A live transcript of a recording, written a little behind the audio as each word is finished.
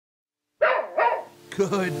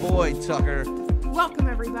Good boy, Tucker. Welcome,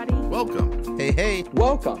 everybody. Welcome. Hey.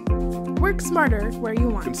 Welcome. Work smarter where you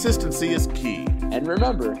want. Consistency is key. And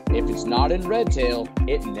remember, if it's not in Redtail,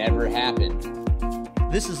 it never happened.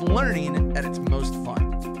 This is learning at its most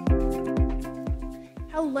fun.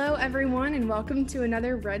 Hello, everyone, and welcome to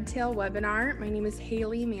another Redtail webinar. My name is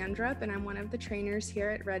Haley Mandrup, and I'm one of the trainers here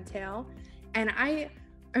at Redtail. And I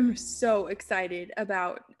am so excited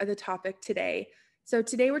about the topic today. So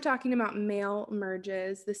today we're talking about mail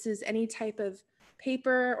merges. This is any type of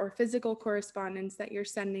paper or physical correspondence that you're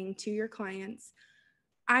sending to your clients.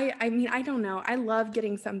 I mean, I don't know. I love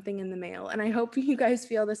getting something in the mail, and I hope you guys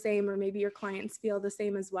feel the same, or maybe your clients feel the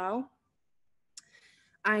same as well.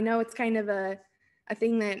 I know it's kind of a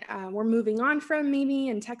thing that we're moving on from maybe,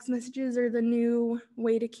 and text messages are the new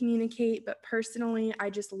way to communicate. But personally,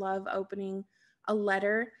 I just love opening a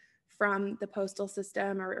letter from the postal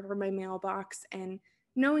system or my mailbox and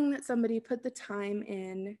knowing that somebody put the time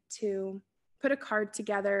in to put a card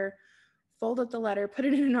together, fold up the letter, put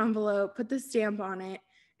it in an envelope, put the stamp on it,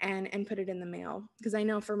 and put it in the mail. Because I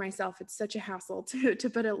know for myself, it's such a hassle to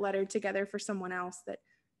put a letter together for someone else, that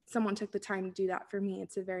someone took the time to do that for me.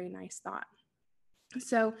 It's a very nice thought.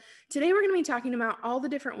 So today we're going to be talking about all the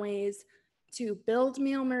different ways to build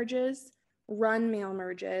mail merges, run mail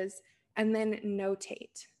merges, and then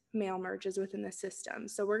notate mail merges within the system.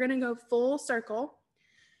 So we're going to go full circle,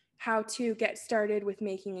 how to get started with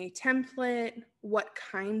making a template, what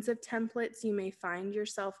kinds of templates you may find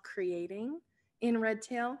yourself creating in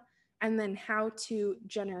Redtail, and then how to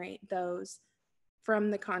generate those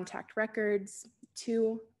from the contact records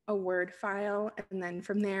to a Word file. And then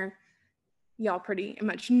from there, y'all pretty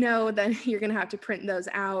much know that you're going to have to print those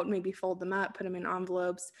out, maybe fold them up, put them in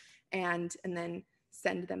envelopes, and then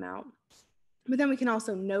send them out. But then we can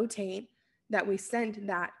also notate that we sent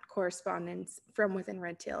that correspondence from within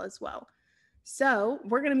Redtail as well. So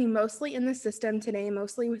we're going to be mostly in the system today,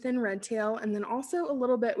 mostly within Redtail, and then also a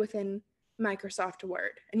little bit within Microsoft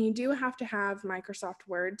Word. And you do have to have Microsoft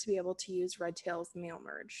Word to be able to use Redtail's mail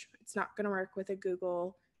merge. It's not going to work with a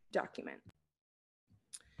Google document.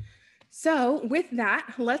 So with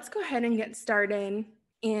that, let's go ahead and get started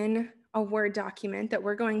in a Word document that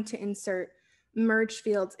we're going to insert merge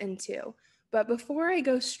fields into. But before I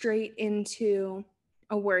go straight into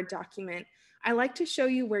a Word document, I like to show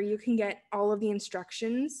you where you can get all of the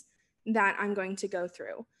instructions that I'm going to go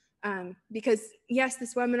through. Because yes,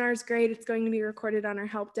 this webinar is great. It's going to be recorded on our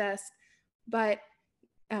help desk, but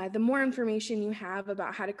the more information you have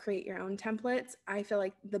about how to create your own templates, I feel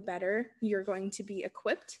like the better you're going to be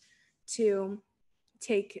equipped to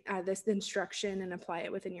take this instruction and apply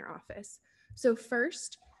it within your office. So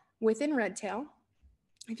first, within Redtail,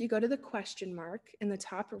 if you go to the question mark in the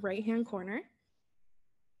top right-hand corner,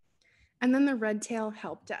 and then the Redtail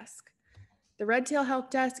help desk. The Redtail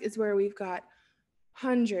help desk is where we've got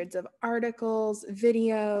hundreds of articles,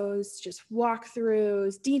 videos, just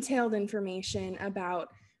walkthroughs, detailed information about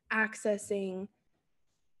accessing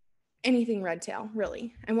anything Redtail,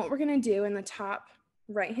 really. And what we're going to do in the top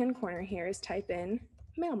right-hand corner here is type in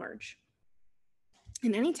mail merge.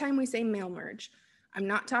 And anytime we say mail merge, I'm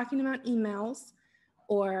not talking about emails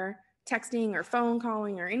or texting or phone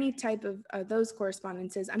calling or any type of those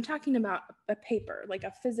correspondences. I'm talking about a paper, like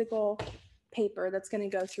a physical paper that's going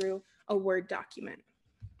to go through a Word document.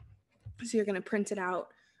 So you're going to print it out.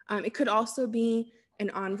 It could also be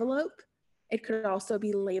an envelope. It could also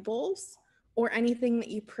be labels or anything that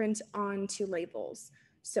you print onto labels.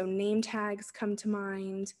 So name tags come to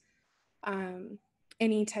mind,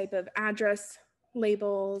 any type of address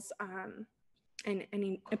labels, and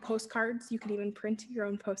any postcards. You could even print your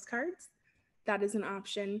own postcards. That is an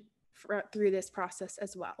option through this process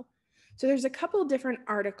as well. So there's a couple different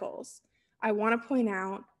articles I want to point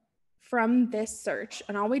out from this search.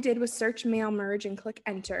 And all we did was search mail merge and click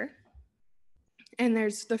enter. And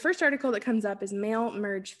there's the first article that comes up is mail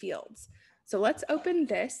merge fields. So let's open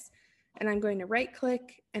this, and I'm going to right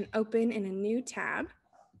click and open in a new tab.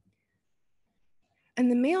 And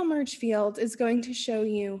the mail merge field is going to show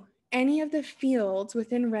you any of the fields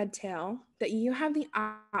within Redtail that you have the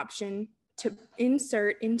option to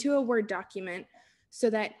insert into a Word document so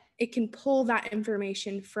that it can pull that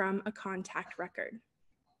information from a contact record.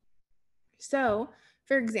 So,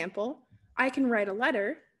 for example, I can write a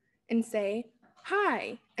letter and say,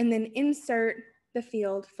 hi, and then insert the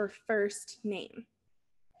field for first name.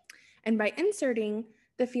 And by inserting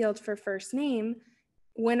the field for first name,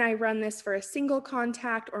 when I run this for a single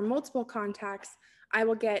contact or multiple contacts, I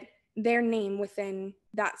will get their name within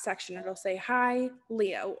that section. It'll say, hi,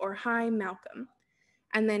 Leo, or hi, Malcolm.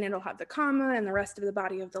 And then it'll have the comma and the rest of the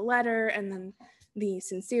body of the letter, and then the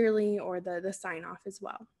sincerely or the sign off as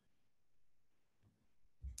well.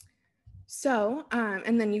 So,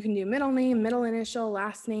 and then you can do middle name, middle initial,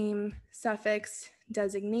 last name, suffix,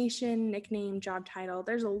 designation, nickname, job title.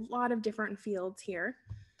 There's a lot of different fields here.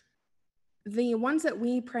 The ones that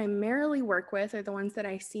we primarily work with, or the ones that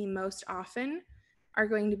I see most often, are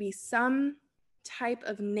going to be some type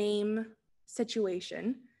of name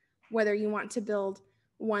situation, whether you want to build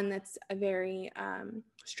one that's a very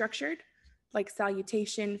structured, like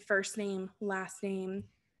salutation, first name, last name,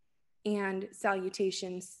 and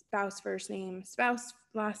salutation, spouse first name, spouse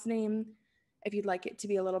last name, if you'd like it to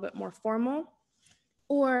be a little bit more formal.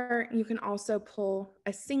 Or you can also pull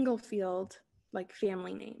a single field like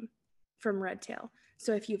family name from Redtail.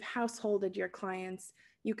 So if you've householded your clients,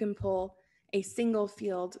 you can pull a single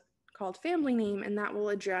field called family name, and that will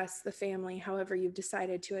address the family however you've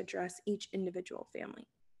decided to address each individual family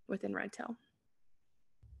within Redtail.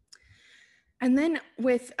 And then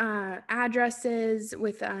with addresses,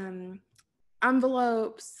 with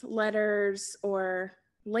envelopes, letters, or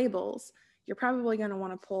labels, you're probably going to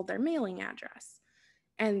want to pull their mailing address.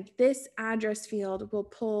 And this address field will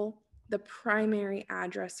pull the primary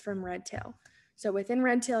address from Redtail. So within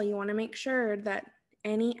Redtail, you want to make sure that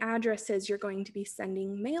any addresses you're going to be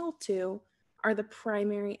sending mail to are the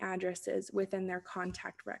primary addresses within their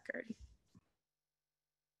contact record.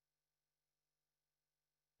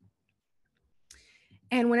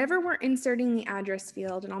 And whenever we're inserting the address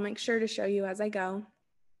field, and I'll make sure to show you as I go,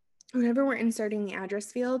 whenever we're inserting the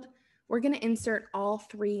address field, we're going to insert all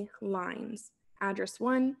 3 lines, address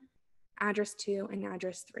 1, address 2, and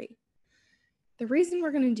address 3. The reason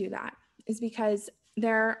we're going to do that is because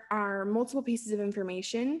there are multiple pieces of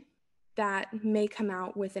information that may come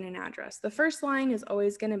out within an address. The first line is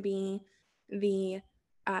always going to be the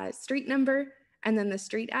street number and then the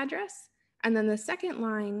street address. And then the second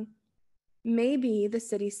line may be the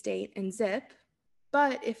city, state, and zip.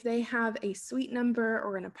 But if they have a suite number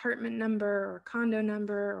or an apartment number or condo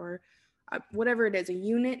number or whatever it is, a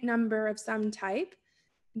unit number of some type,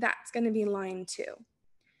 that's going to be line 2.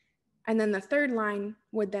 And then the third line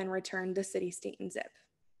would then return the city, state, and zip.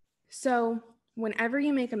 So whenever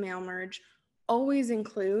you make a mail merge, always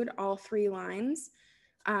include all 3 lines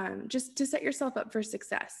just to set yourself up for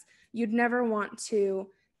success. You'd never want to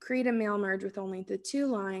create a mail merge with only the 2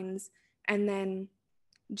 lines and then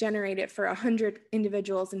generate it for 100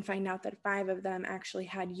 individuals and find out that 5 of them actually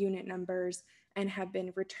had unit numbers and have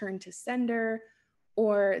been returned to sender,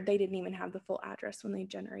 or they didn't even have the full address when they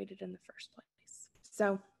generated in the first place.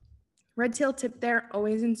 So Redtail tip there,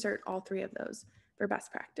 always insert all 3 of those for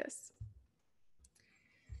best practice.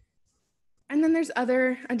 And then there's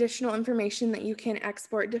other additional information that you can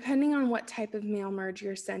export depending on what type of mail merge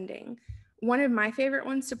you're sending. One of my favorite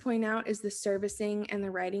ones to point out is the servicing and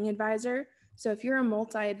the writing advisor. So if you're a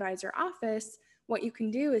multi-advisor office, what you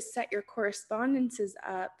can do is set your correspondences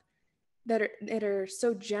up that are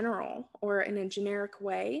so general or in a generic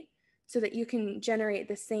way so that you can generate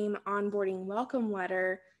the same onboarding welcome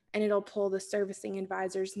letter and it'll pull the servicing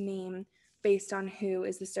advisor's name based on who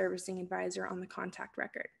is the servicing advisor on the contact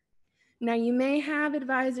record. Now, you may have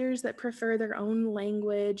advisors that prefer their own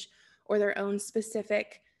language or their own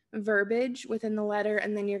specific verbiage within the letter,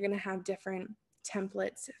 and then you're going to have different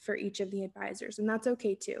templates for each of the advisors, and that's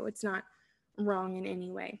okay too. It's not wrong in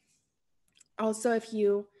any way. Also, if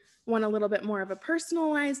you want a little bit more of a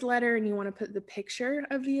personalized letter and you want to put the picture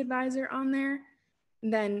of the advisor on there,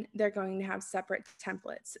 then they're going to have separate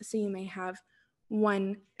templates. So you may have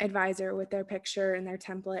one advisor with their picture and their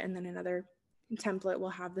template, and then another template will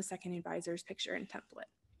have the second advisor's picture and template.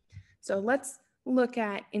 So let's look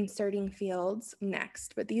at inserting fields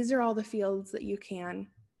next, but these are all the fields that you can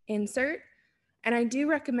insert. And I do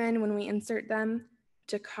recommend when we insert them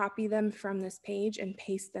to copy them from this page and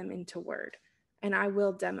paste them into Word. And I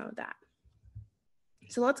will demo that.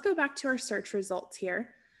 So let's go back to our search results here.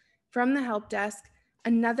 From the help desk,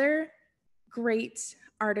 another great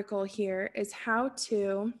article here is how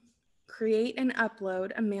to create and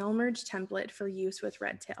upload a mail merge template for use with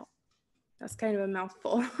Redtail. That's kind of a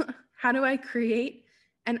mouthful. How do I create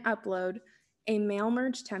and upload a mail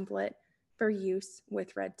merge template for use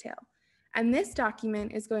with Redtail? And this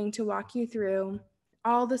document is going to walk you through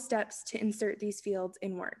all the steps to insert these fields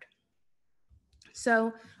in Word.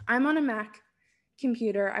 So I'm on a Mac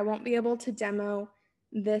computer. I won't be able to demo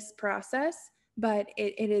this process, but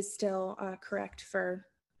it is still correct for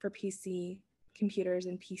PC computers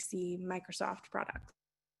and PC Microsoft products.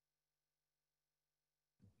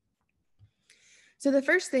 So the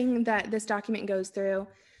first thing that this document goes through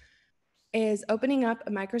is opening up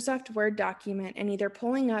a Microsoft Word document and either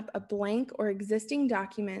pulling up a blank or existing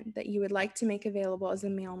document that you would like to make available as a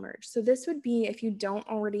mail merge. So this would be if you don't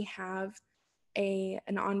already have an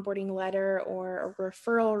onboarding letter or a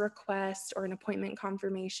referral request or an appointment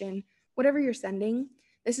confirmation, whatever you're sending.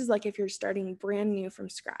 This is like if you're starting brand new from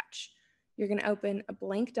scratch. You're going to open a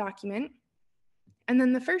blank document. And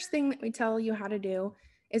then the first thing that we tell you how to do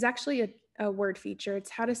is actually a word feature.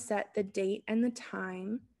 It's how to set the date and the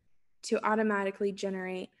time to automatically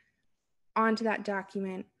generate onto that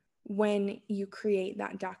document when you create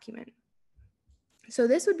that document. So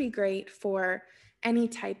this would be great for any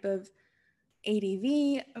type of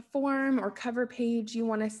ADV form or cover page you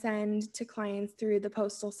want to send to clients through the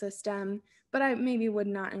postal system, but I maybe would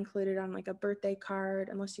not include it on like a birthday card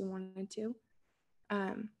unless you wanted to.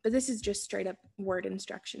 But this is just straight up Word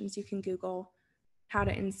instructions. You can Google how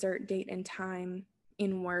to insert date and time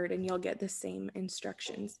in Word and you'll get the same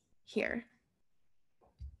instructions here.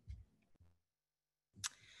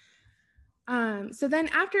 So then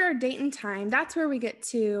after our date and time, that's where we get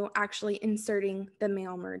to actually inserting the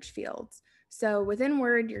mail merge fields. So within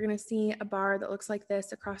Word, you're going to see a bar that looks like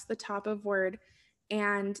this across the top of Word,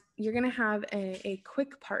 and you're going to have a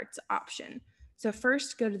quick parts option. So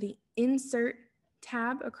first go to the Insert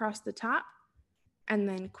tab across the top, and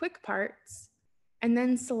then Quick Parts, and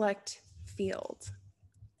then select Field.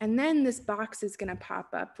 And then this box is going to pop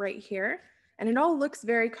up right here. And it all looks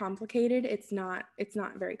very complicated. It's not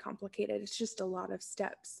very complicated. It's just a lot of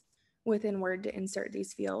steps within Word to insert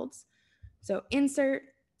these fields. So Insert,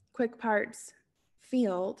 Quick Parts,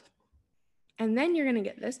 Field, and then you're going to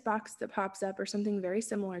get this box that pops up or something very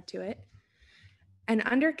similar to it. And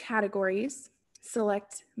under Categories,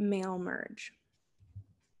 select Mail Merge.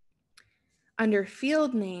 Under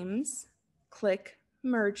Field Names, click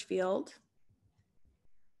Merge Field.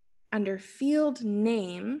 Under Field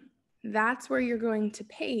Name, that's where you're going to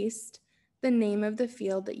paste the name of the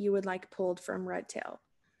field that you would like pulled from Redtail.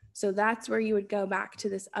 So that's where you would go back to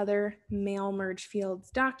this other mail merge fields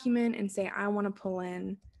document and say, I want to pull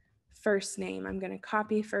in first name. I'm going to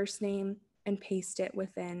copy first name and paste it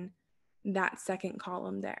within that second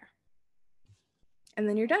column there. And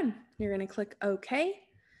then you're done. You're going to click OK.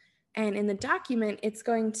 And in the document, it's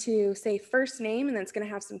going to say first name, and then it's going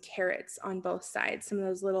to have some carets on both sides, some of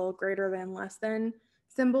those little greater than, less than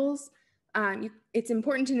symbols. It's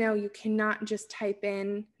important to know you cannot just type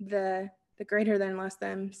in the greater than, less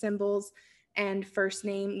than symbols and first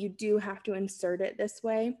name. You do have to insert it this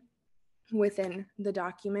way within the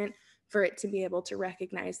document for it to be able to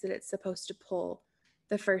recognize that it's supposed to pull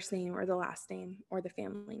the first name or the last name or the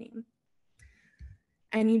family name.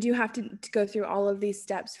 And you do have to go through all of these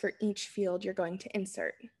steps for each field you're going to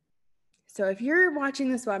insert. So if you're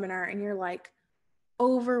watching this webinar and you're like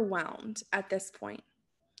overwhelmed at this point,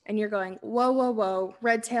 and you're going, whoa, whoa, whoa,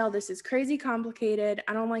 Redtail, this is crazy complicated.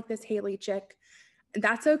 I don't like this Haley chick.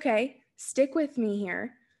 That's okay. Stick with me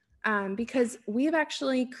here because we've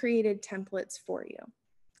actually created templates for you.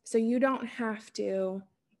 So you don't have to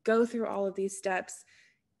go through all of these steps.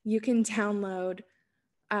 You can download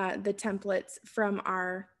the templates from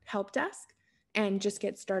our help desk and just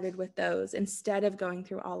get started with those instead of going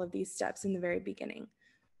through all of these steps in the very beginning.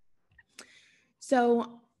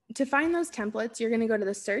 So to find those templates, you're going to go to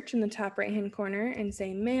the search in the top right-hand corner and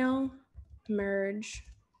say mail merge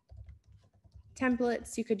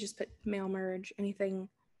templates. You could just put mail merge, anything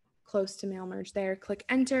close to mail merge there. Click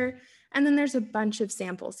enter, and then there's a bunch of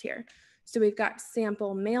samples here. So we've got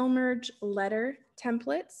sample mail merge letter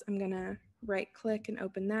templates. I'm going to right-click and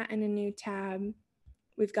open that in a new tab.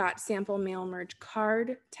 We've got sample mail merge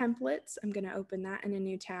card templates. I'm going to open that in a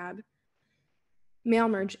new tab. Mail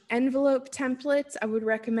merge envelope templates. I would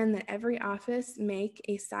recommend that every office make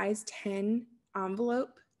a size 10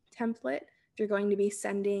 envelope template. If you're going to be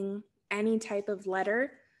sending any type of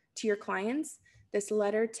letter to your clients, this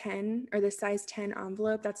letter 10 or the size 10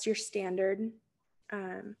 envelope, that's your standard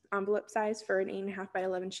envelope size for an 8.5 by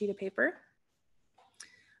 11 sheet of paper.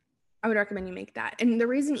 I would recommend you make that. And the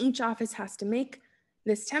reason each office has to make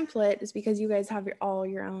this template is because you guys have all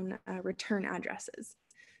your own return addresses.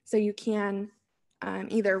 So you can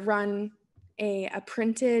either run a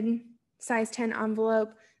printed size 10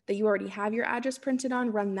 envelope that you already have your address printed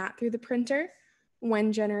on, run that through the printer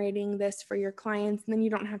when generating this for your clients. And then you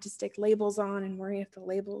don't have to stick labels on and worry if the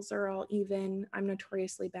labels are all even. I'm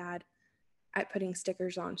notoriously bad at putting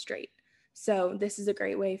stickers on straight. So this is a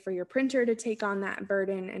great way for your printer to take on that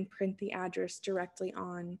burden and print the address directly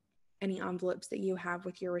on any envelopes that you have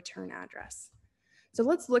with your return address. So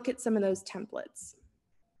let's look at some of those templates.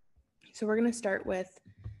 So we're going to start with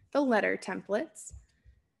the letter templates.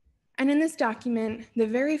 And in this document, the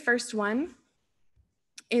very first one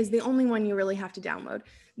is the only one you really have to download.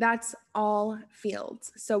 That's all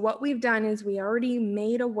fields. So what we've done is we already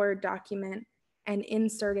made a Word document and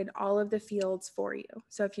inserted all of the fields for you.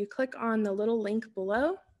 So if you click on the little link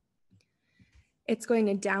below, it's going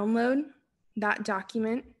to download that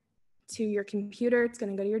document to your computer. It's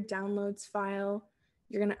going to go to your downloads file.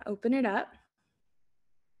 You're going to open it up.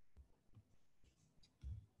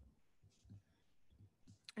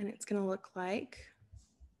 And it's going to look like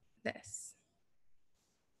this.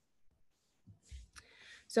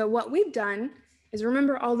 So what we've done is,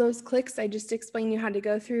 remember all those clicks I just explained you had to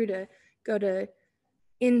go through to go to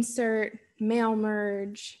insert, mail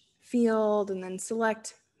merge, field, and then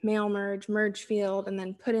select mail merge, merge field, and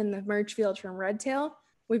then put in the merge field from Redtail.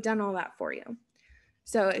 We've done all that for you.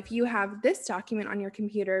 So if you have this document on your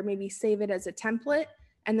computer, maybe save it as a template,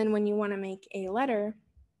 and then when you want to make a letter,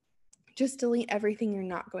 just delete everything you're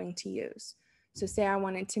not going to use. So say I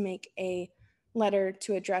wanted to make a letter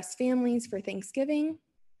to address families for Thanksgiving.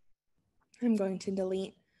 I'm going to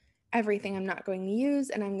delete everything I'm not going to use,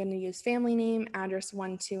 and I'm going to use family name, address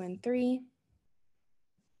 1, 2, and 3.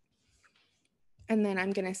 And then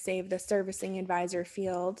I'm going to save the servicing advisor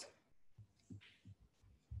field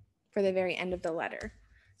for the very end of the letter.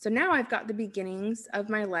 So now I've got the beginnings of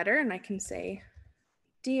my letter, and I can say,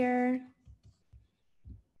 dear,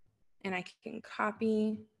 and I can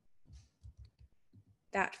copy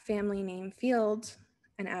that family name field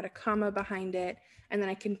and add a comma behind it. And then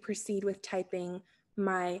I can proceed with typing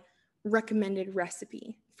my recommended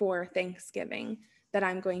recipe for Thanksgiving that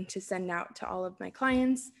I'm going to send out to all of my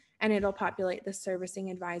clients, and it'll populate the servicing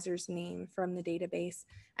advisor's name from the database.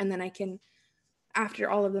 And then I can, after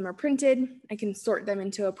all of them are printed, I can sort them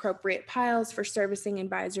into appropriate piles for servicing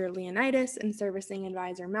advisor Leonidas and servicing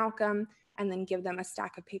advisor Malcolm, and then give them a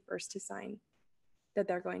stack of papers to sign that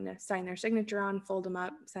they're going to sign their signature on, fold them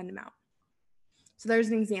up, send them out. So there's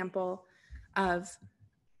an example of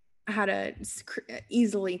how to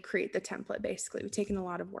easily create the template. Basically, we've taken a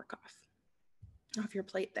lot of work off your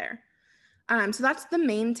plate there. So that's the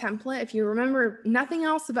main template. If you remember nothing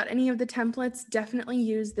else about any of the templates, definitely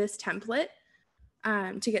use this template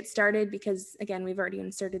to get started, because again, we've already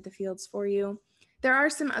inserted the fields for you. There are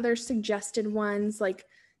some other suggested ones, like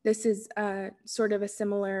this is sort of a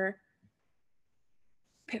similar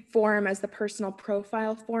form as the personal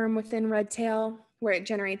profile form within Redtail, where it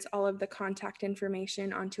generates all of the contact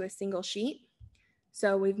information onto a single sheet.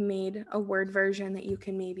 So we've made a Word version that you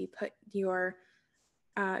can maybe put your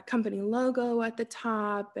company logo at the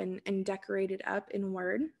top and decorate it up in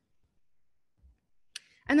Word.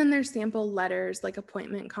 And then there's sample letters like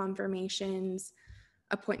appointment confirmations,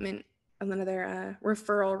 appointment, another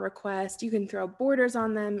referral request. You can throw borders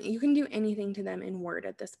on them. You can do anything to them in Word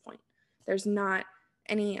at this point. There's not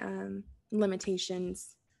any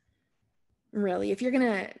limitations, really. If you're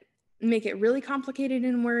gonna make it really complicated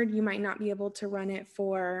in Word, you might not be able to run it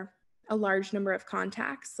for a large number of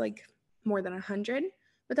contacts, like more than 100,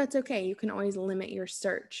 but that's okay. You can always limit your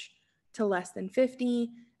search to less than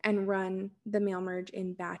 50 and run the mail merge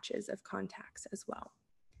in batches of contacts as well.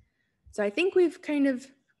 So I think we've kind of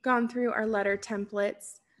gone through our letter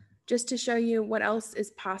templates. Just to show you what else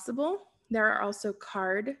is possible, there are also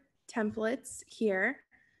card templates here.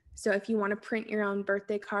 So if you want to print your own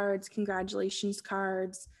birthday cards, congratulations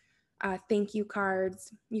cards, thank you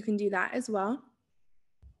cards, you can do that as well.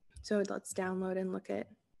 So let's download and look at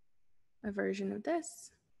a version of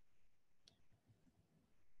this.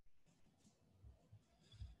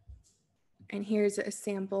 And here's a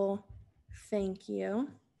sample thank you.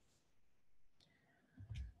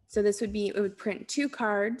 So this would be, it would print 2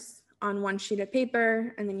 cards on 1 sheet of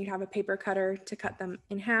paper, and then you'd have a paper cutter to cut them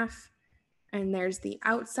in half. And there's the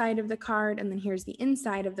outside of the card, and then here's the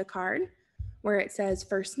inside of the card where it says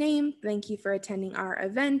first name, thank you for attending our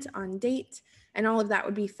event on date, and all of that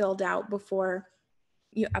would be filled out before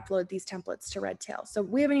you upload these templates to Redtail. So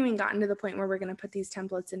we haven't even gotten to the point where we're going to put these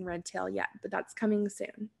templates in Redtail yet, but that's coming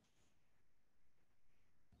soon.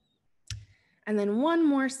 And then one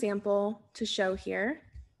more sample to show here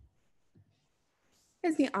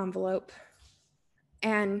is the envelope.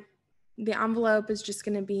 And the envelope is just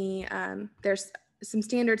going to be, there's some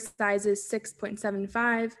standard sizes,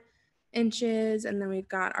 6.75 inches, and then we've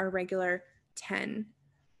got our regular 10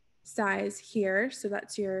 size here. So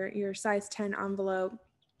that's your size 10 envelope.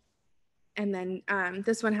 And then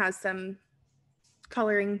this one has some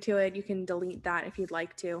coloring to it. You can delete that if you'd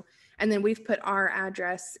like to. And then we've put our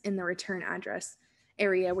address in the return address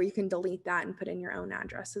area where you can delete that and put in your own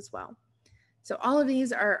address as well. So all of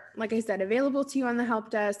these are, like I said, available to you on the help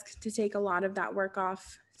desk to take a lot of that work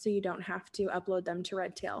off so you don't have to upload them to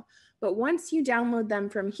Redtail. But once you download them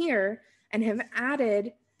from here and have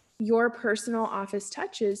added your personal office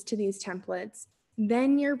touches to these templates,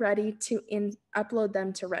 then you're ready to upload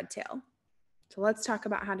them to Redtail. So let's talk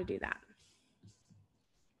about how to do that.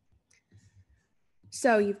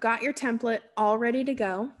 So you've got your template all ready to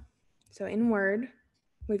go. So in Word,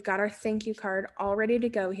 we've got our thank you card all ready to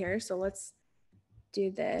go here. So let's do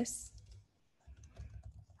this.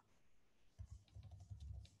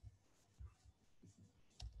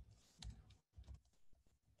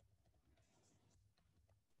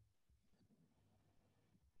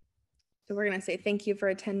 So we're going to say thank you for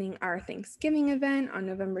attending our Thanksgiving event on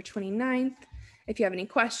November 29th. If you have any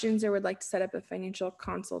questions or would like to set up a financial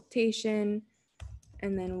consultation,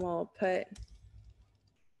 and then we'll put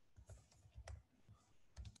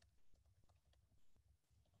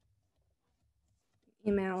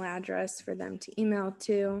email address for them to email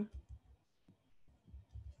to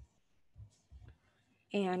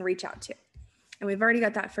and reach out to. And we've already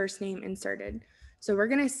got that first name inserted. So we're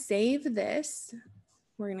going to save this.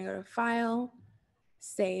 We're going to go to File,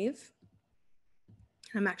 Save.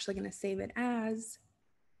 I'm actually going to save it as,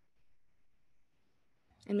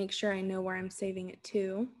 and make sure I know where I'm saving it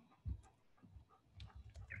to.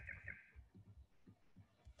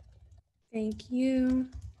 Thank you,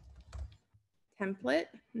 template,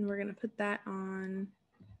 and we're going to put that on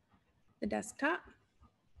the desktop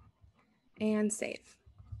and save.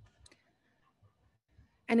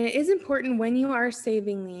 And it is important when you are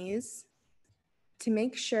saving these to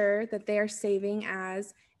make sure that they are saving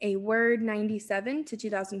as a Word 97 to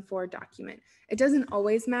 2004 document. It doesn't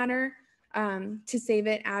always matter to save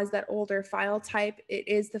it as that older file type. It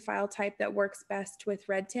is the file type that works best with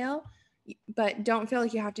Redtail, but don't feel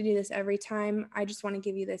like you have to do this every time. I just want to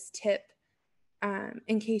give you this tip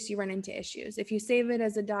in case you run into issues. If you save it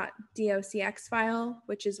as a .docx file,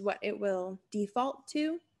 which is what it will default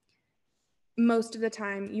to, most of the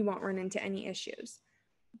time you won't run into any issues.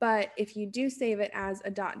 But if you do save it as a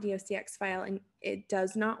 .docx file and it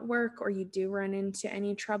does not work, or you do run into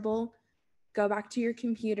any trouble, go back to your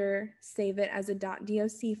computer, save it as a .doc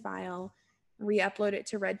file, re-upload it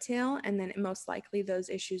to Redtail, and then most likely those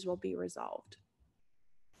issues will be resolved.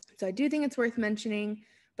 So I do think it's worth mentioning,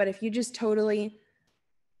 but if you just totally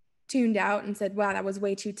tuned out and said, wow, that was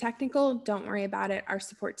way too technical, don't worry about it. Our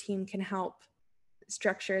support team can help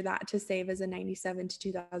structure that to save as a 97 to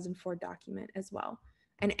 2004 document as well.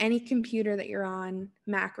 And any computer that you're on,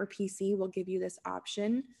 Mac or PC, will give you this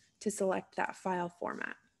option to select that file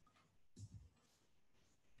format.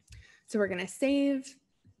 So we're going to save,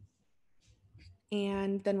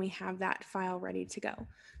 and then we have that file ready to go.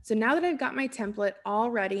 So now that I've got my template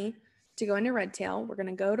all ready to go into Redtail, we're going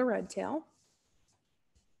to go to Redtail,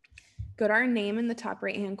 go to our name in the top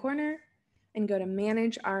right-hand corner, and go to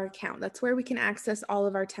manage our account. That's where we can access all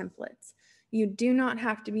of our templates. You do not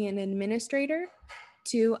have to be an administrator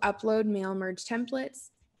to upload mail merge templates.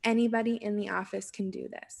 Anybody in the office can do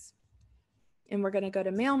this. And we're going to go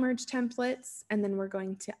to mail merge templates, and then we're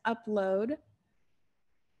going to upload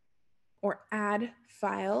or add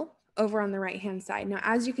file over on the right hand side. Now,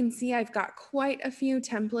 as you can see, I've got quite a few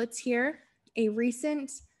templates here. A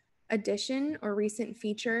recent addition or recent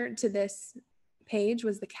feature to this page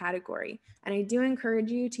was the category. And I do encourage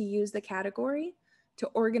you to use the category to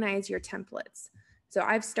organize your templates. So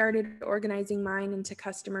I've started organizing mine into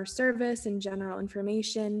customer service and general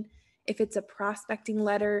information. If it's a prospecting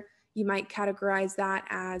letter, you might categorize that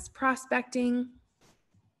as prospecting.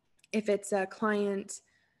 If it's a client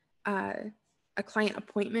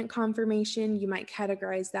appointment confirmation, you might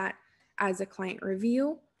categorize that as a client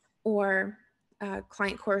review or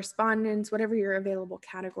client correspondence, whatever your available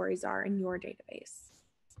categories are in your database.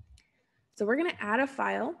 So we're going to add a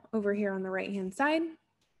file over here on the right-hand side.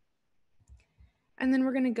 And then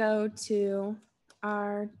we're going to go to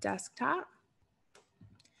our desktop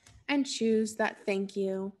and choose that thank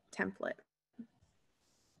you template.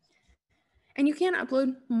 And you can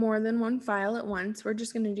upload more than one file at once. We're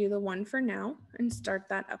just going to do the one for now and start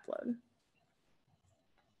that upload.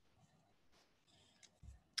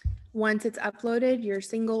 Once it's uploaded your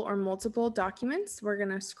single or multiple documents, we're going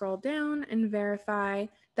to scroll down and verify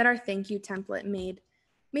that our thank you template made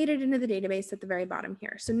it into the database at the very bottom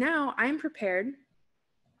here. So now I'm prepared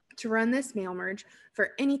to run this mail merge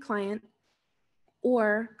for any client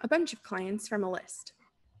or a bunch of clients from a list.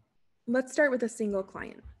 Let's start with a single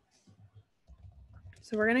client.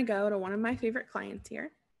 So we're going to go to one of my favorite clients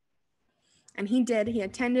here. And he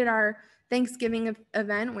attended our Thanksgiving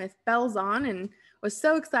event with bells on and was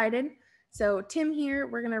so excited. So Tim here,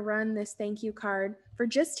 we're going to run this thank you card for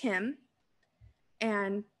just him.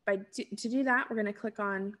 And to do that, we're going to click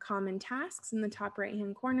on Common Tasks in the top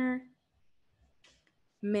right-hand corner,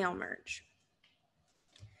 Mail Merge.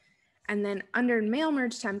 And then under Mail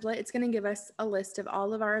Merge Template, it's going to give us a list of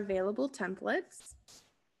all of our available templates.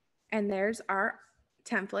 And there's our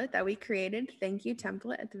template that we created, thank you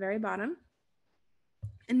template at the very bottom.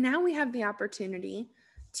 And now we have the opportunity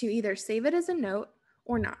to either save it as a note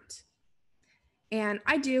or not. And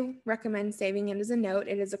I do recommend saving it as a note.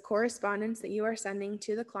 It is a correspondence that you are sending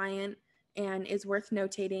to the client and is worth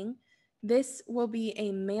notating. This will be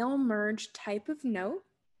a mail merge type of note.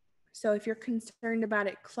 So if you're concerned about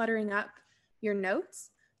it cluttering up your notes,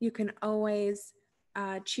 you can always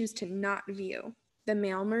choose to not view the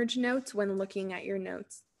mail merge notes when looking at your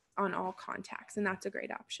notes on all contacts, and that's a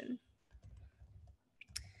great option.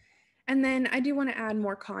 And then I do want to add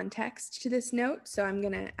more context to this note. So I'm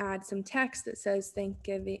going to add some text that says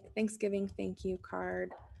Thanksgiving thank you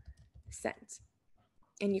card sent.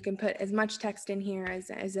 And you can put as much text in here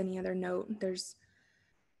as any other note. There's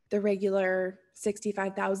the regular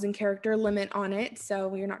 65,000 character limit on it,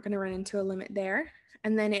 so you're not going to run into a limit there.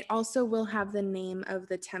 And then it also will have the name of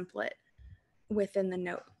the template within the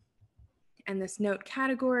note. And this note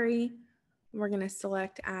category, we're going to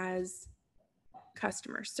select as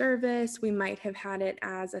customer service. We might have had it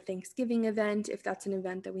as a Thanksgiving event. If that's an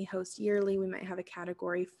event that we host yearly, we might have a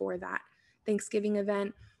category for that Thanksgiving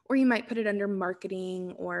event, or you might put it under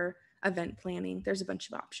marketing or event planning. There's a bunch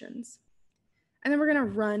of options. And then we're going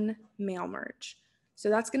to run mail merge. So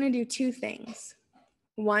that's going to do two things.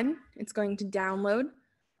 One, it's going to download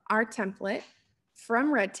our template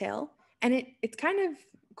from Redtail, and it's kind of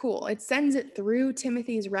cool. It sends it through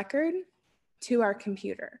Timothy's record to our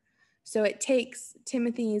computer. So it takes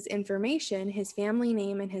Timothy's information, his family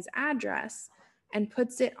name and his address, and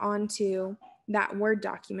puts it onto that Word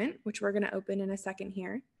document, which we're going to open in a second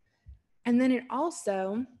here. And then it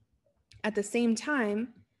also, at the same time,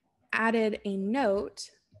 added a note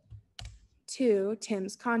to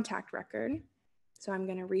Tim's contact record. So I'm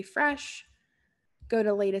going to refresh, go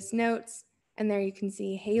to latest notes, and there you can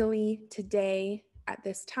see Haley today at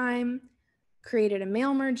this time created a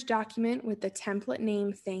mail merge document with the template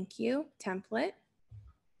name thank you template.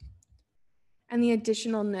 And the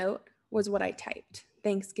additional note was what I typed,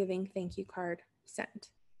 Thanksgiving thank you card sent.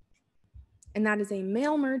 And that is a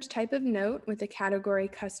mail merge type of note with the category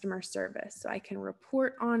customer service. So I can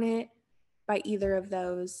report on it by either of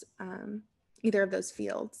those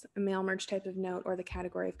fields, a mail merge type of note or the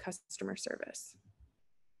category of customer service.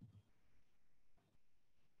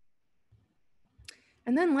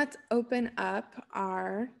 And then let's open up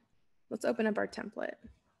our template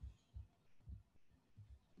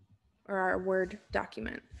or our Word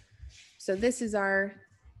document. So this is our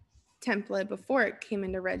template before it came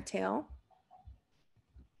into Redtail.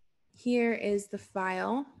 Here is the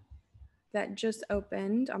file that just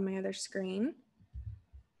opened on my other screen.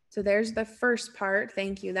 So there's the first part,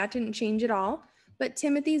 thank you. That didn't change at all, but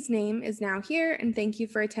Timothy's name is now here, and thank you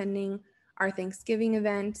for attending our Thanksgiving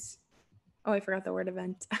event. Oh, I forgot the word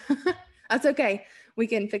event. That's okay. We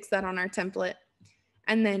can fix that on our template.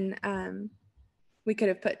 And then we could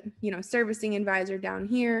have put, servicing advisor down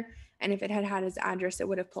here. And if it had had his address, it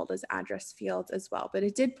would have pulled his address fields as well. But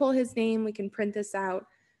it did pull his name. We can print this out,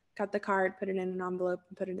 cut the card, put it in an envelope,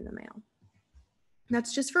 and put it in the mail.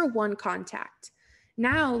 That's just for one contact.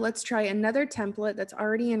 Now let's try another template that's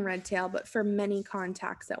already in Redtail, but for many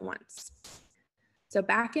contacts at once. So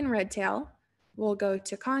back in Redtail, we'll go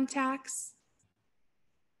to contacts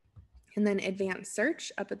and then advanced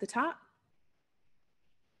search up at the top.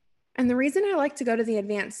 And the reason I like to go to the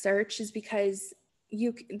advanced search is because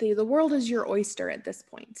the world is your oyster at this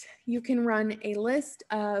point. You can run a list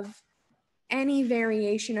of any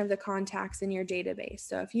variation of the contacts in your database.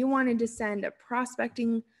 So if you wanted to send a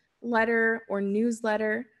prospecting letter or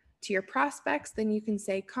newsletter to your prospects, then you can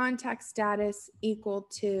say contact status equal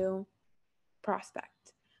to prospect.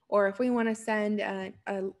 Or if we want to send a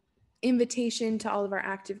invitation to all of our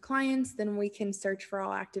active clients, then we can search for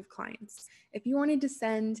all active clients. If you wanted to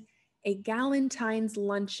send a Galentine's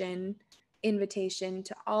luncheon invitation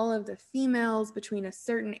to all of the females between a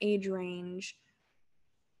certain age range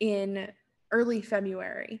in early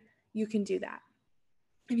February, you can do that.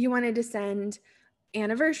 If you wanted to send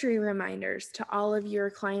anniversary reminders to all of your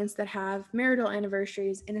clients that have marital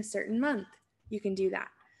anniversaries in a certain month, you can do that.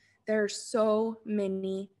 There are so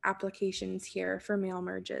many applications here for mail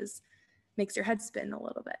merges. Makes your head spin a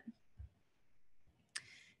little bit.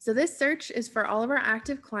 So this search is for all of our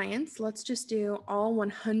active clients. Let's just do all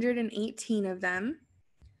 118 of them.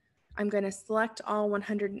 I'm going to select all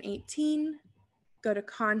 118, go to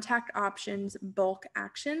contact options, bulk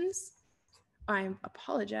actions. I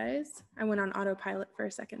apologize. I went on autopilot for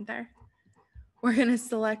a second there. We're going to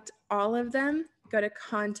select all of them, go to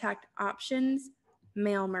contact options,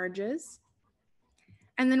 mail merges,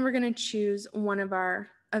 and then we're going to choose one of our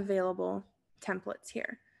available templates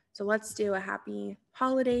here. So let's do a happy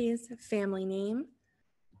holidays family name.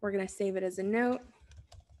 We're going to save it as a note.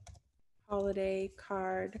 Holiday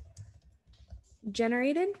card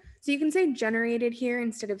generated. So you can say generated here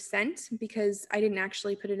instead of sent because I didn't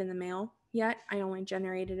actually put it in the mail yet. I only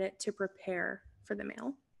generated it to prepare for the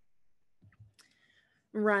mail.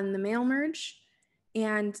 Run the mail merge,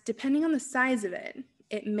 and depending on the size of it,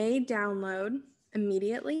 it may download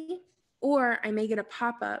immediately, or I may get a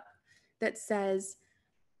pop-up that says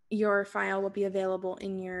your file will be available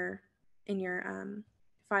in your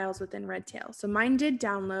files within Redtail. So mine did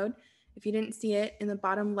download. If you didn't see it in the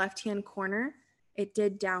bottom left-hand corner, it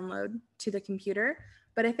did download to the computer.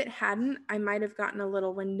 But if it hadn't, I might have gotten a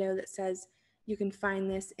little window that says you can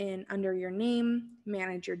find this in under your name,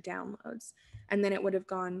 manage your downloads. And then it would have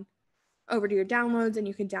gone over to your downloads and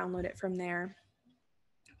you can download it from there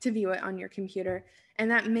to view it on your computer.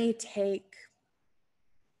 And that may take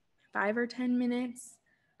 5 or 10 minutes.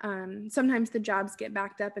 Sometimes the jobs get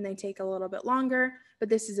backed up and they take a little bit longer, but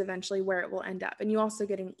this is eventually where it will end up. And you also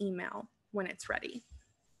get an email when it's ready.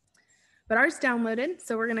 But ours downloaded,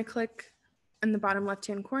 so we're going to click in the bottom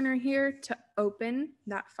left-hand corner here to open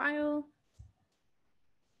that file.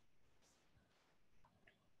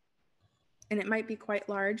 And it might be quite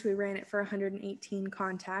large. We ran it for 118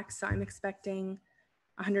 contacts, so I'm expecting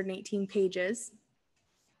 118 pages.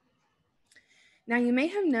 Now you may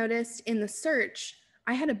have noticed in the search,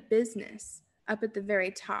 I had a business up at the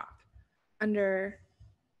very top under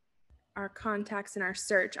our contacts in our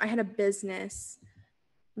search. I had a business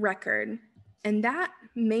record, and that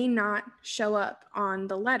may not show up on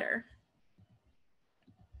the letter,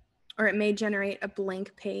 or it may generate a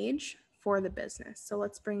blank page for the business. So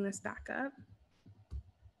let's bring this back up.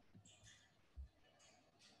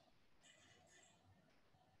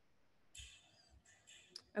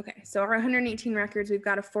 Okay, so our 118 records, we've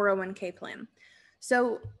got a 401k plan.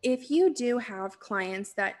 So if you do have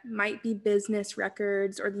clients that might be business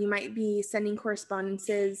records, or you might be sending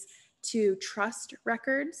correspondences to trust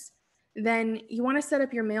records, then you want to set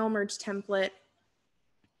up your mail merge template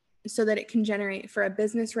so that it can generate for a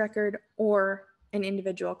business record or an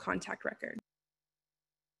individual contact record.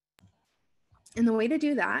 And the way to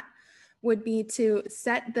do that would be to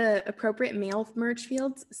set the appropriate mail merge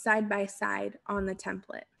fields side by side on the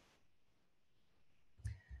template.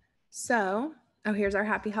 So, oh, here's our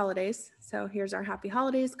happy holidays. So here's our happy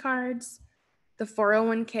holidays cards. The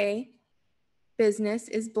 401k business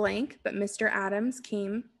is blank, but Mr. Adams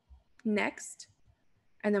came next.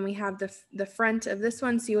 And then we have the front of this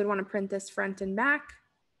one. So you would want to print this front and back.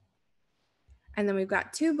 And then we've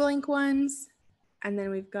got 2 blank ones. And then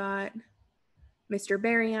we've got Mr.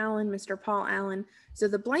 Barry Allen, Mr. Paul Allen. So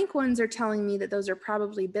the blank ones are telling me that those are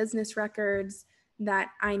probably business records that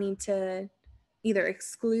I need to either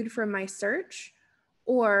exclude from my search,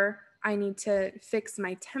 or I need to fix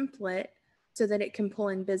my template so that it can pull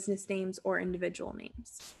in business names or individual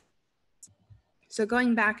names. So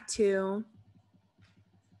going back to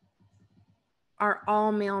our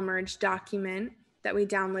all mail merge document that we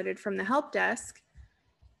downloaded from the help desk,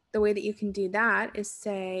 the way that you can do that is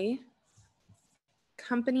say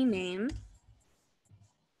company name,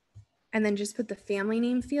 and then just put the family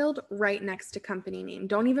name field right next to company name.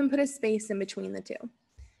 Don't even put a space in between the two.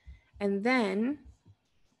 And then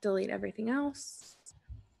delete everything else.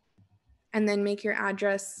 And then make your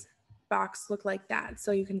address box look like that.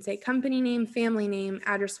 So you can say company name, family name,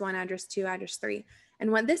 address 1, address 2, address 3.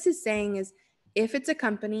 And what this is saying is if it's a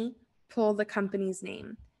company, pull the company's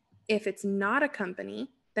name. If it's not a company,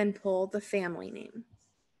 then pull the family name.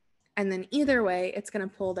 And then either way, it's going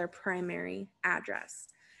to pull their primary address.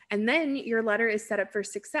 And then your letter is set up for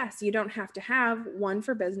success. You don't have to have one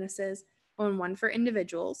for businesses and one for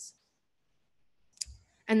individuals.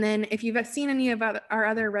 And then if you've seen any of our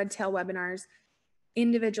other Redtail webinars,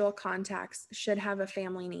 individual contacts should have a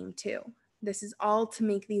family name too. This is all to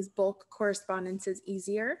make these bulk correspondences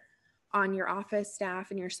easier on your office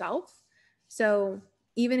staff and yourself. So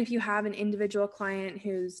even if you have an individual client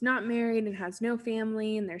who's not married and has no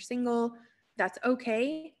family and they're single, that's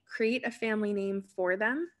okay. Create a family name for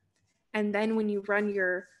them. And then when you run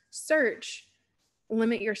your search,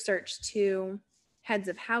 limit your search to heads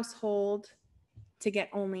of household to get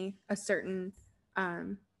only a certain,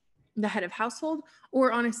 the head of household,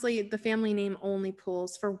 or honestly, the family name only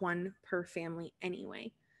pulls for one per family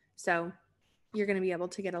anyway. So you're going to be able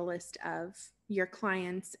to get a list of your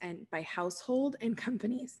clients and by household and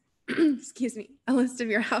companies. Excuse me, a list of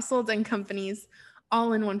your households and companies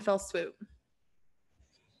all in one fell swoop.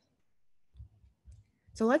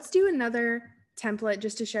 So let's do another template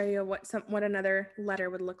just to show you what another letter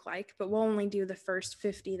would look like, but we'll only do the first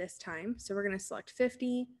 50 this time. So we're going to select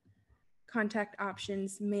 50, contact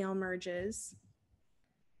options, mail merges,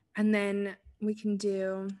 and then we can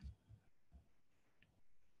do,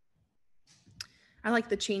 I like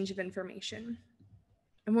the change of information.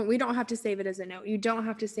 And we don't have to save it as a note. You don't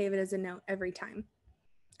have to save it as a note every time.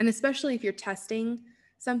 And especially if you're testing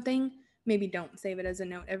something, maybe don't save it as a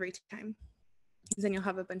note every time, because then you'll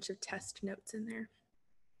have a bunch of test notes in there.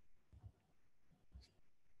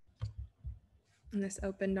 And this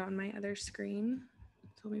opened on my other screen.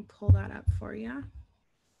 So let me pull that up for you.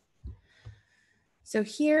 So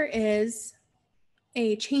here is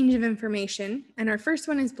a change of information, and our first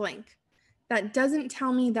one is blank. That doesn't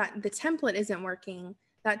tell me that the template isn't working.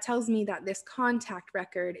 That tells me that this contact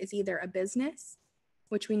record is either a business,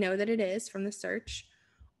 which we know that it is from the search,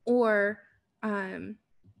 or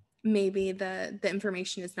maybe the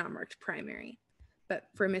information is not marked primary. But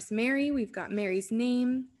for Miss Mary, we've got Mary's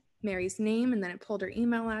name, and then it pulled her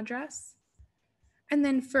email address. And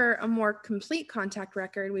then for a more complete contact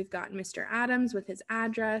record, we've got Mr. Adams with his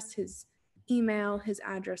address, his email, his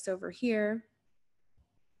address over here.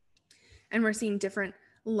 And we're seeing different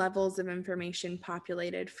levels of information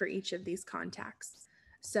populated for each of these contacts.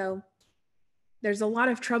 So there's a lot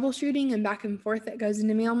of troubleshooting and back and forth that goes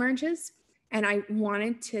into mail merges. And I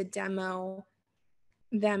wanted to demo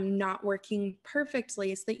them not working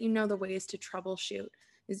perfectly so that you know the ways to troubleshoot.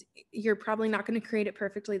 You're probably not going to create it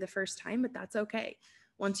perfectly the first time, but that's okay.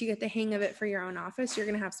 Once you get the hang of it for your own office, you're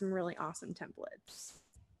going to have some really awesome templates.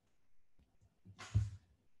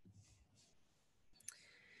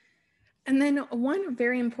 And then one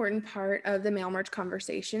very important part of the mail merge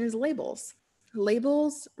conversation is labels.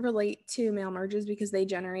 Labels relate to mail merges because they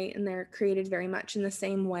generate and they're created very much in the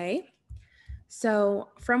same way. So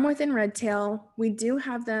from within Redtail, we do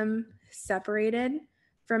have them separated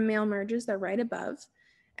from mail merges. They're right above.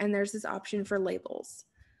 And there's this option for labels.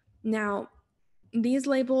 Now, these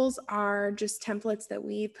labels are just templates that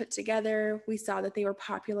we put together. We saw that they were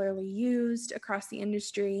popularly used across the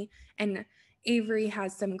industry, and Avery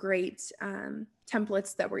has some great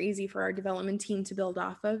templates that were easy for our development team to build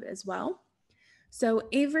off of as well. So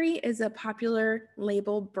Avery is a popular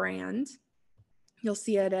label brand. You'll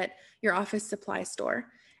see it at your office supply store.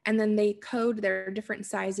 And then they code their different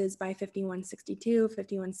sizes by 5162,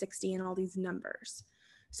 5160, and all these numbers.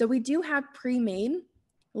 So we do have pre-made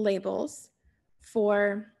labels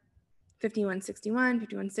for 5161,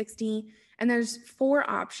 5160, and there's 4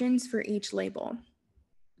 options for each label.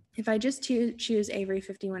 If I just choose Avery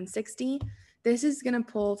 5160, this is going to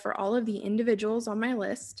pull for all of the individuals on my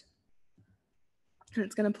list, and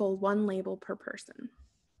it's going to pull 1 label per person.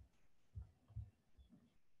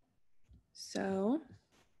 So,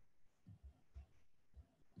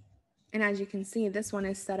 and as you can see, this one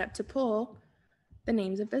is set up to pull the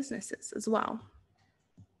names of businesses as well.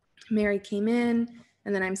 Mary came in,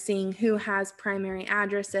 and then I'm seeing who has primary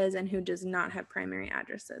addresses and who does not have primary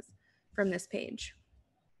addresses from this page.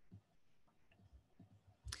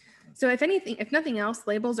 So if nothing else,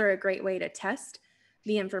 labels are a great way to test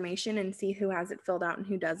the information and see who has it filled out and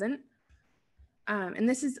who doesn't. And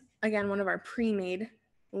this is, again, one of our pre-made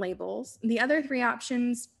labels. The other 3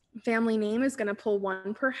 options, family name is going to pull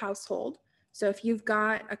 1 per household. So if you've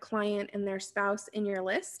got a client and their spouse in your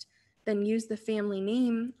list, then use the family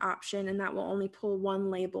name option, and that will only pull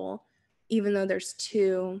 1 label, even though there's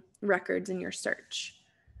 2 records in your search.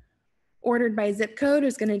 Ordered by zip code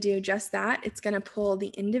is going to do just that. It's going to pull the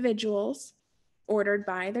individuals ordered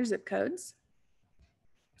by their zip codes.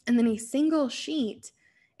 And then a single sheet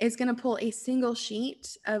is going to pull a single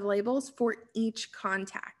sheet of labels for each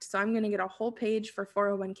contact. So I'm going to get a whole page for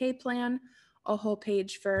 401k plan, a whole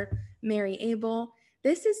page for Mary Abel.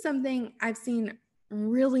 This is something I've seen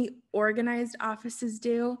really organized offices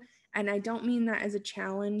do, and I don't mean that as a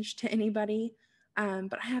challenge to anybody,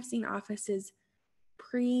 but I have seen offices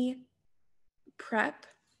prep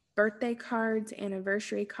birthday cards,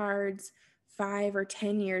 anniversary cards, 5 or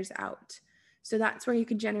 10 years out. So that's where you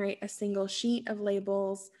could generate a single sheet of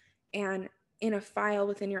labels and in a file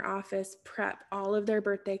within your office, prep all of their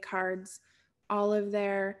birthday cards, all of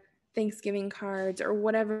their Thanksgiving cards, or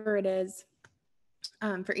whatever it is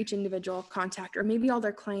for each individual contact, or maybe all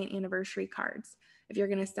their client anniversary cards if you're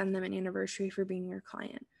going to send them an anniversary for being your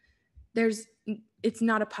client. It's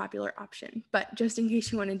not a popular option, but just in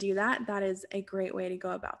case you want to do that, that is a great way to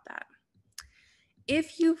go about that.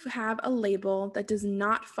 if you have a label that does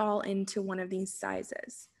not fall into one of these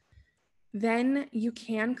sizes, then you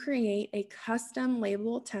can create a custom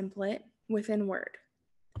label template within Word.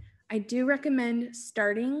 I do recommend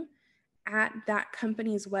starting at that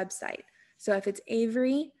company's website. So if it's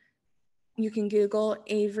Avery, you can Google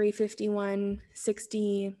Avery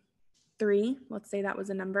 5163. Let's say that was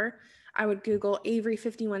a number. I would Google Avery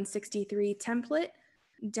 5163 template,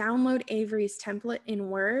 download Avery's template in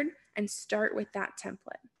Word, and start with that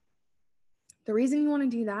template. The reason you want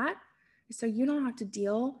to do that is so you don't have to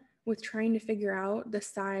deal with trying to figure out the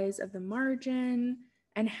size of the margin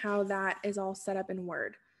and how that is all set up in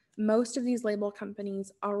Word. Most of these label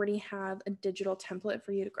companies already have a digital template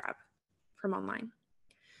for you to grab from online.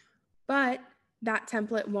 But that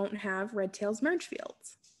template won't have Redtail's merge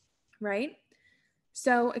fields, right?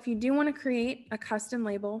 So if you do want to create a custom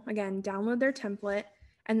label, again, download their template.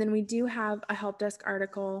 And then we do have a help desk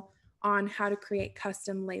article on how to create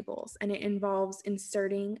custom labels. And it involves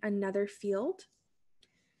inserting another field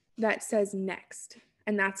that says next.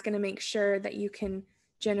 And that's going to make sure that you can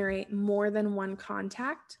generate more than one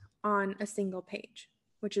contact on a single page,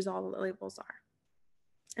 which is all the labels are.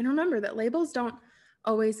 And remember that labels don't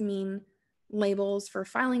always mean labels for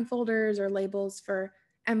filing folders or labels for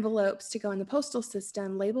envelopes to go in the postal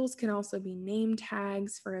system. Labels can also be name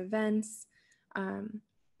tags for events.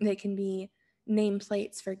 They can be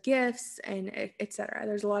nameplates for gifts, and etc.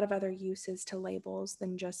 There's a lot of other uses to labels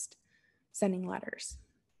than just sending letters.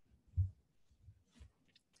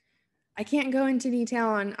 I can't go into detail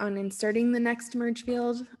on inserting the next merge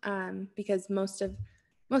field because most of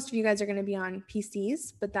you guys are going to be on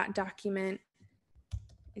PCs, but that document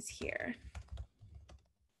is here.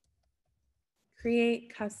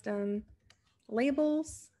 Create custom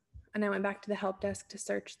labels. And I went back to the help desk to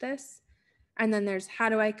search this. And then there's how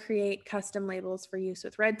do I create custom labels for use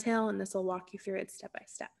with Redtail, and this will walk you through it step by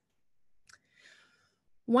step.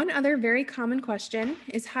 One other very common question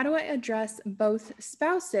is how do I address both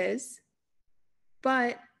spouses,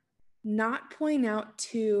 but not point out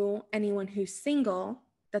to anyone who's single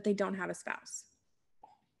that they don't have a spouse?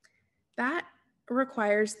 That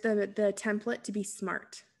requires the template to be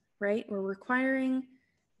smart, right? We're requiring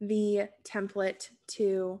the template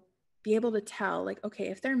to be able to tell, like, okay,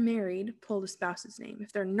 if they're married, pull the spouse's name.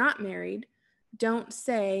 If they're not married, don't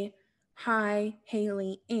say, hi,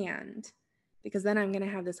 Haley, and, because then I'm going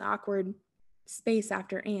to have this awkward space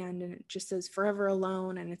after and it just says forever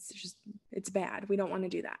alone, and it's bad. We don't want to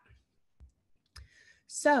do that.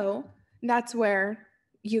 So that's where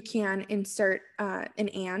you can insert an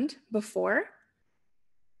and before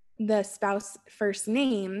the spouse first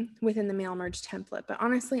name within the mail merge template. But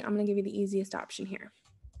honestly, I'm going to give you the easiest option here.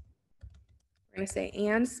 We're going to say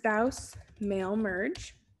and spouse mail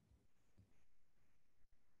merge.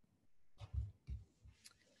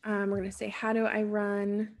 We're going to say, how do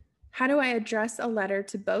I address a letter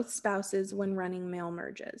to both spouses when running mail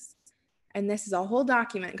merges? And this is a whole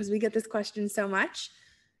document because we get this question so much.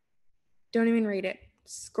 Don't even read it.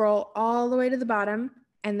 Scroll all the way to the bottom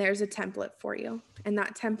and there's a template for you. And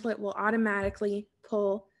that template will automatically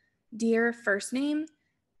pull dear first name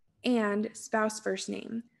and spouse first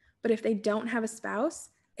name. But if they don't have a spouse,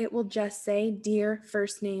 it will just say dear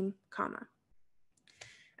first name, comma.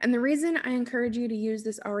 And the reason I encourage you to use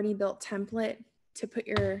this already built template to put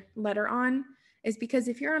your letter on is because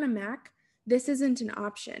if you're on a Mac, this isn't an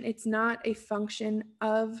option. It's not a function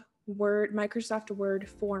of Word, Microsoft Word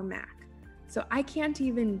for Mac. So I can't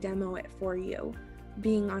even demo it for you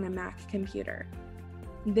being on a Mac computer.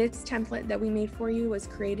 This template that we made for you was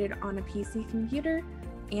created on a PC computer,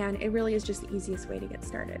 and it really is just the easiest way to get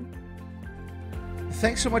started.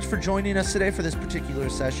 Thanks so much for joining us today for this particular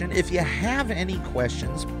session. If you have any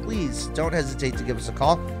questions, please don't hesitate to give us a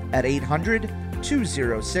call at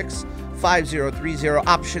 800-206-5030,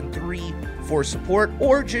 option 3 for support,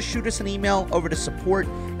 or just shoot us an email over to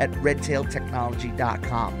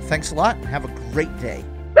support@redtailtechnology.com. Thanks a lot and have a great day.